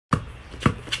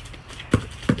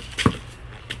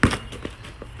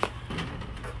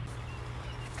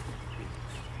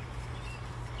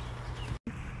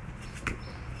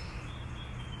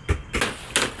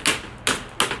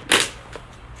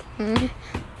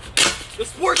The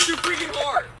sport's too freaking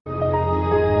hard!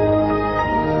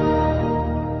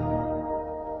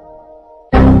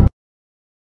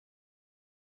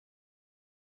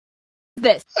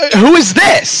 This. Who is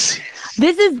this?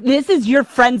 This is your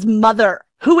friend's mother.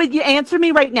 Who is you? Answer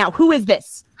me right now. Who is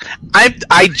this?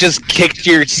 I just kicked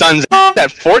your son's ass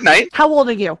at Fortnite. How old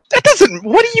are you? That doesn't.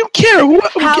 What do you care?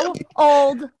 How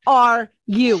old are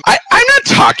you? I'm not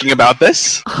talking about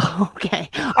this. Okay.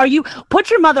 Are you? Put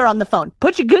your mother on the phone.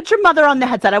 Get your mother on the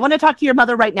headset. I want to talk to your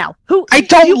mother right now. Who? I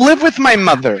don't live with my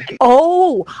mother.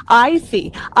 Oh, I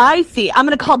see. I'm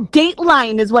gonna call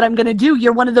Dateline. Is what I'm gonna do.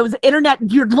 You're one of those internet.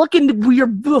 You're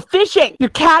fishing. You're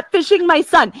catfishing my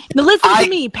son. Now listen to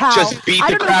me, pal. Just beat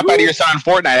the crap out of your son on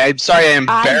Fortnite. I'm sorry, I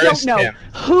embarrassed him. I don't know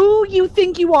who you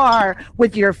think you are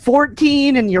with your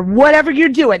 14 and your whatever you're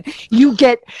doing.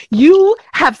 You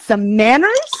have some manners.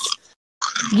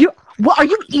 What are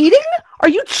you eating? Are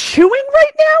you chewing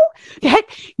right now?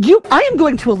 Heck, I am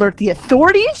going to alert the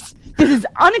authorities. This is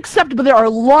unacceptable. There are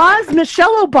laws.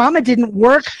 Michelle Obama didn't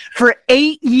work for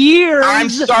 8 years. I'm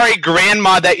sorry,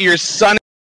 Grandma, that your son.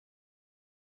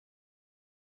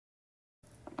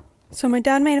 So my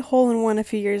dad made a hole-in-one a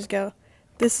few years ago.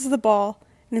 This is the ball,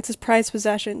 and it's his prized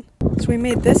possession. So we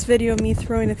made this video of me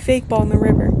throwing a fake ball in the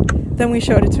river. Then we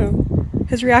showed it to him.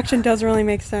 His reaction doesn't really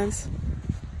make sense.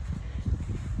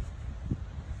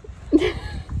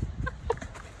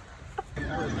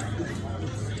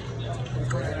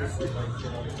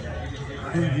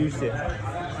 Who used it?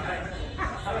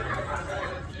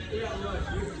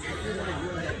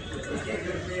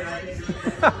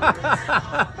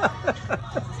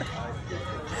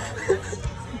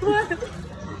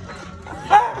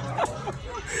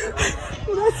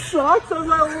 That sucks. I was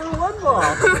like a little one ball.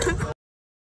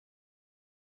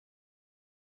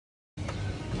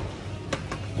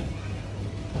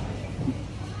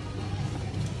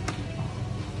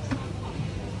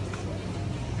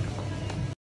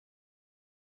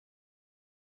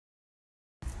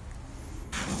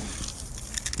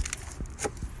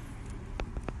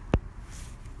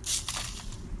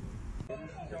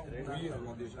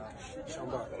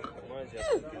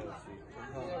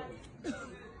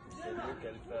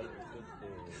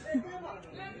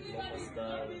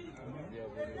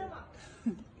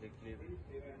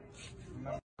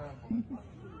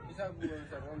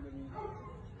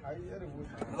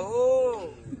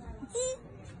 Oh!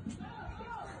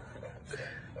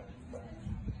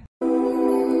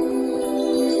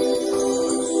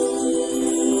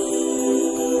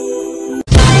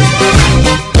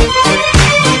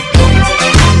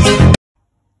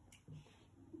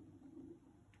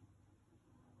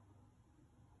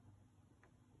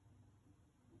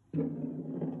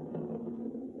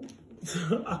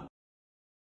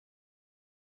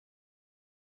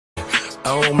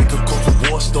 I want me to cook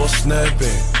a war store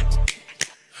snapping.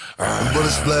 But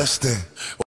it's blasting.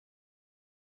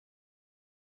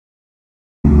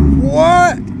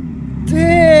 What?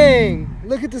 Dang!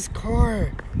 Look at this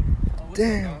car.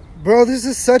 Damn. Bro, this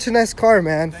is such a nice car,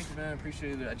 man. Thank you, man.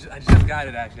 Appreciate it. I just got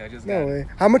it, actually. No way.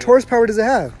 How much horsepower does it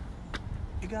have?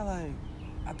 It got I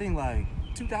think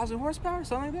 2,000 horsepower,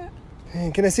 something like that.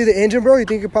 Hey, can I see the engine, bro? You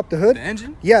think you could pop the hood? The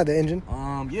engine? Yeah, the engine.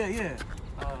 Yeah.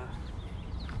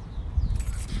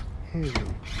 Yeah,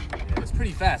 it's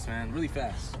pretty fast, man. Really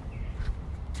fast.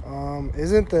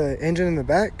 Isn't the engine in the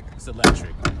back? It's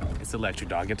electric. It's electric,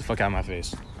 dog. Get the fuck out of my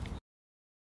face.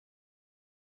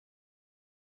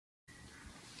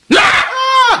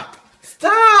 Ah!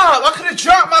 Stop! I could have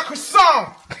dropped my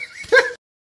croissant!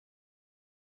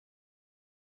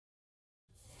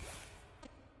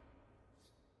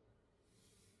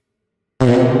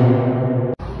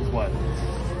 What?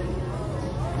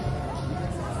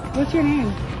 What's your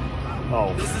name?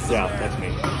 Oh, yeah, that's me.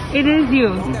 It is you.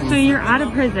 So you're out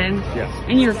of prison. Yes.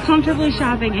 And you're comfortably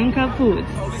shopping in Cup Foods.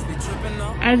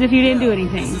 As if you didn't do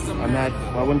anything.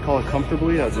 I wouldn't call it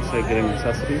comfortably. I would just say getting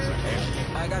necessities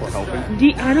or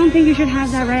helping. I don't think you should have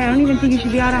that right. I don't even think you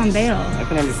should be out on bail. I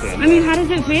can understand. I mean, how does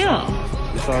it feel?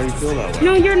 I'm sorry you feel that way.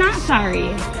 No, you're not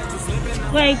sorry.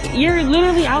 Like, you're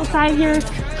literally outside here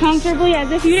comfortably as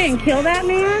if you didn't kill that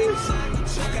man.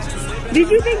 Did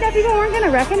you think that people weren't going to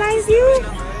recognize you?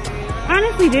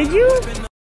 Honestly, did you?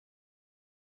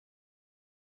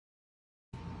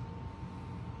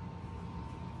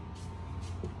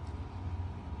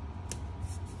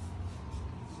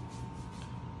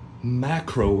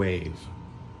 Macrowave.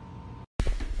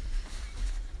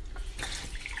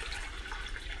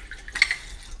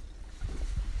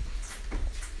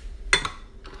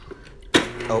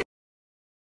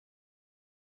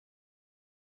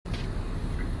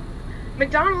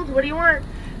 McDonald's, what do you want?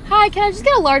 Hi, can I just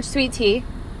get a large sweet tea?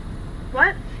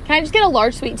 What? Can Can I just get a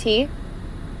large sweet tea?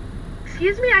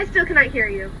 Excuse me, I still cannot hear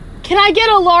you. Can I get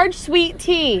a large sweet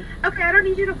tea? Okay, I don't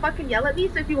need you to fucking yell at me,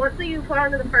 so if you want to, you can put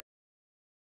on to the first.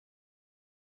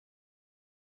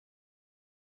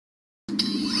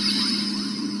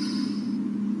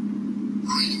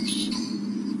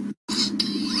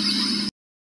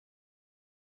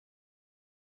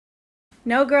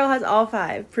 No girl has all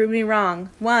 5. Prove me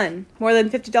wrong. 1. More than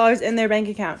 $50 in their bank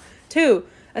account. 2.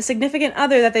 A significant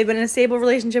other that they've been in a stable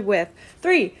relationship with.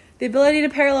 3. The ability to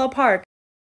parallel park.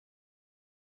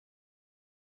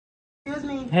 Excuse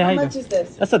me. Hey, how much is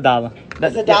this? That's $1.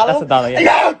 That's $1? Yeah, that's $1,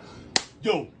 yeah.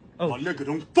 Yo, my nigga,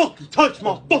 don't fucking touch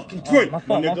my fucking drink, My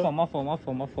fault.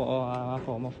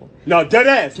 No, dead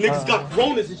ass. Niggas got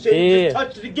coronas and shit. You just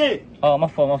touched it again. Oh, my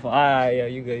fault. Alright, yeah,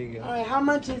 you good. Alright, how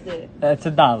much is it? It's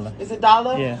 $1. It's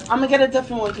 $1? Yeah. I'm gonna get a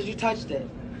different one because you touched it.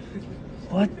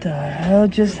 What the hell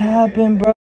just happened,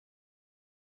 bro?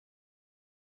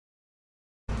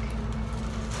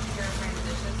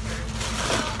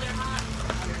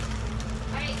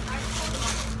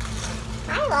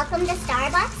 Hi, welcome to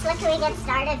Starbucks. What can we get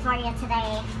started for you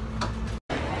today?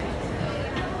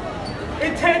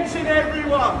 Attention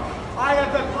everyone! I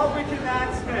have a public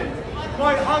announcement.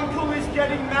 My uncle is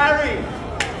getting married.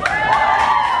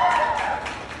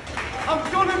 I'm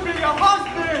gonna be a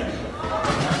husband!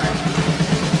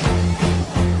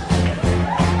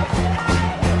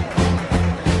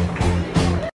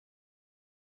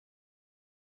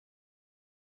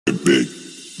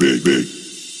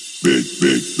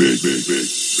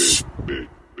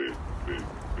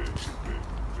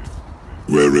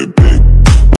 Very big.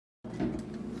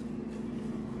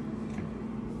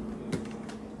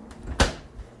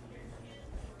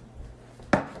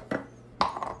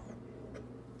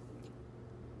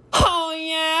 Oh,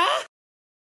 yeah?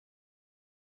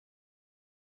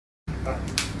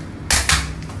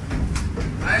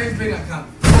 I ain't been a cop.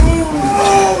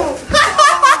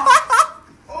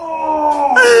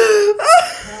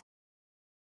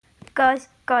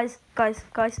 Guys,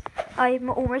 I'm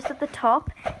almost at the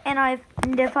top, and I've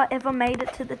never ever made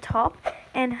it to the top,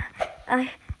 and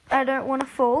I don't want to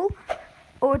fall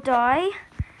or die,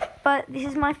 but this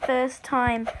is my first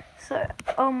time, so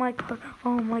oh my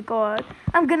god,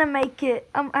 I'm gonna make it.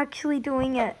 I'm actually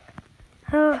doing it.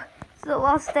 It's the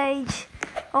last stage.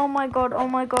 Oh my god. Oh,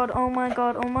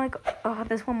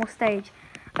 there's one more stage.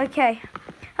 Okay.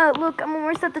 Look, I'm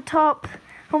almost at the top.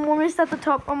 Oh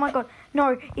my god.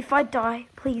 No, if I die,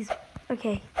 please.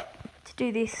 Okay, to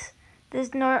do this,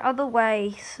 there's no other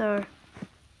way, so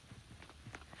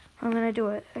I'm gonna do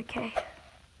it. Okay.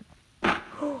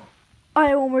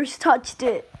 I almost touched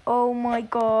it. Oh my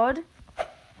god.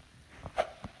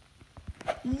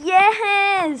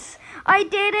 Yes! I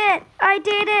did it! I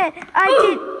did.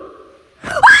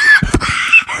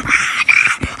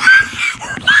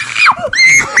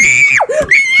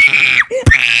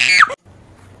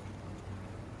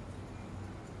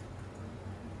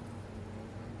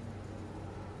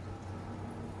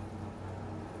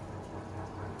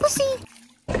 Pussy.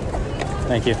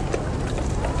 Thank you.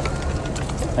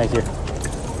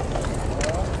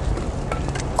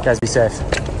 Guys, be safe.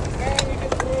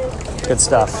 Good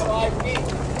stuff.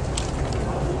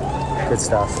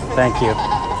 Thank you.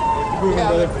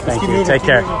 Thank you. Take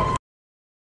care.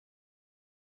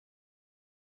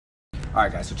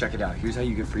 Alright guys, so check it out. Here's how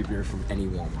you get free beer from any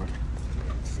Walmart.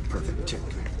 Perfect. Check.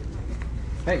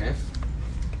 Hey man,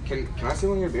 can I see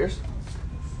one of your beers?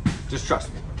 Just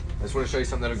trust me. I just want to show you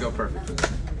something that'll go perfect with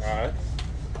it.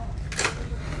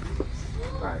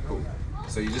 Alright, cool.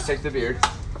 So you just take the beer.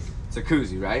 It's a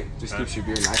koozie, right? Just keeps your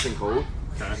beer nice and cold.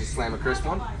 Just slam a crisp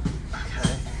one.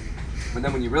 Okay. And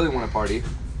then when you really want to party,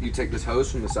 you take this hose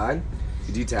from the side,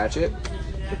 you detach it,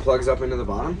 it plugs up into the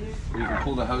bottom, where you can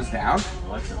pull the hose down.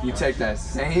 You take that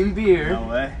same beer. No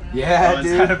way. Yeah, oh,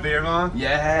 dude. Is that a beer mom?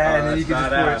 Yeah, and then you can just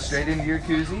pour it badass. straight into your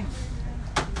koozie.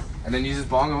 And then you just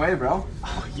bong away, bro.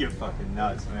 Oh, you're fucking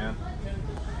nuts, man.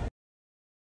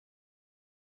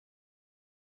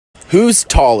 Who's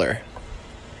taller?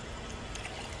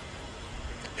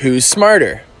 Who's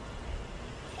smarter?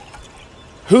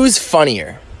 Who's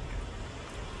funnier?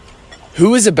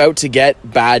 Who is about to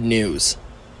get bad news?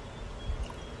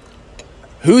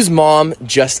 Whose mom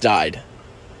just died?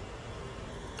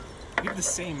 We have the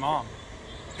same mom.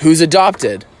 Who's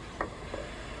adopted?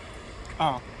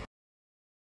 Oh.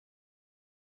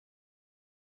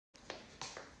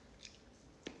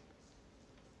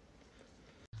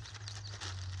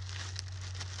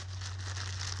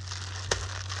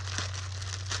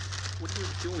 What are you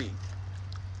doing?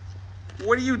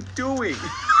 What are you doing?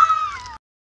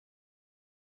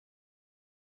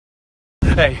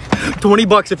 Hey,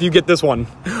 $20 if you get this one.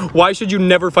 Why should you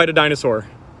never fight a dinosaur?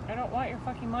 I don't want your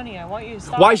fucking money. I want you to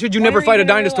stop. Why should you never fight a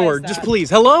dinosaur? Just please.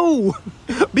 Hello?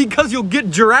 Because you'll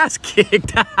get your ass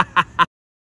kicked.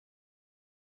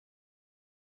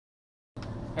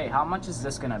 Hey, how much is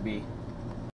this gonna be?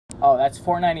 Oh, that's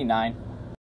 $4.99.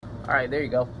 Alright, there you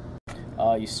go.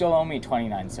 You still owe me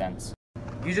 29 cents.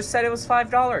 You just said it was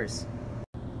 $5.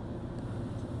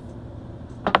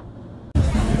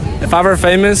 If I were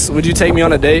famous, would you take me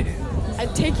on a date?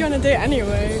 I'd take you on a date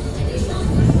anyway.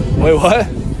 Wait, what?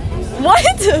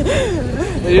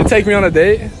 What? Would you take me on a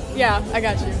date? Yeah, I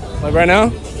got you. Like right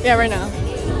now? Yeah, right now.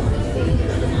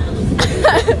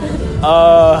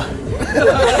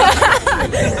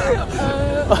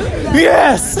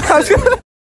 Yes!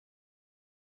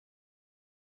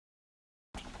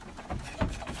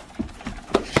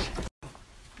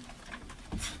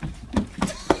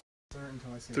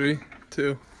 Three,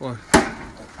 two, one.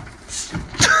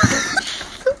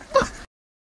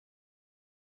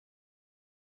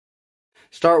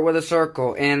 Start with a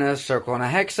circle and a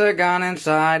hexagon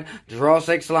inside. Draw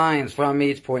 6 lines from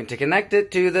each point to connect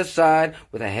it to the side.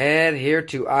 With a head here,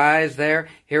 2 eyes there.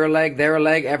 Here a leg, there a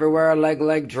leg, everywhere a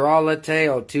leg. Draw a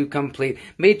tail to complete.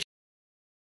 Meet